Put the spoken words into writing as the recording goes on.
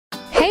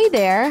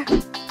there!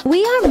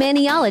 We are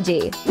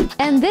Maniology,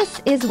 and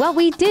this is what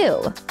we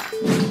do.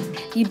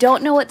 You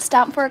don't know what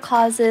Stamp for a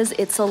Cause is?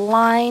 It's a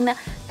line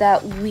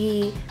that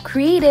we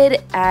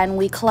created, and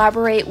we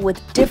collaborate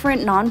with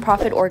different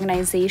nonprofit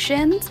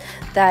organizations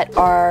that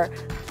are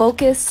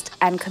focused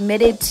and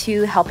committed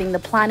to helping the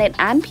planet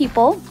and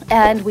people,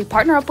 and we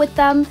partner up with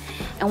them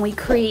and we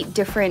create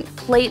different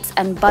plates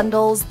and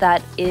bundles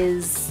that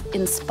is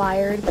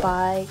inspired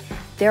by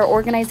their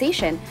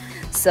organization.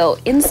 So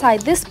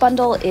inside this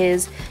bundle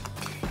is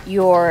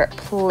your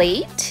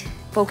plate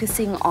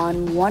focusing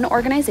on one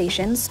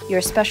organization,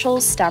 your special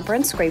stamper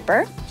and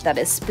scraper that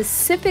is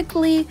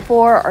specifically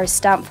for our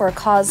Stamp for a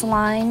Cause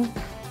line,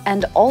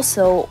 and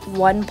also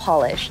one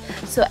polish.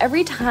 So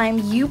every time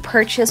you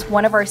purchase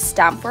one of our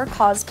Stamp for a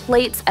Cause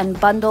plates and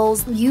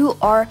bundles, you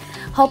are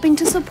helping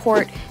to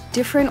support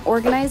different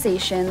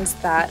organizations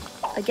that,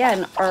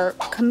 again, are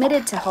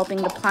committed to helping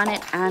the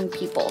planet and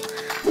people.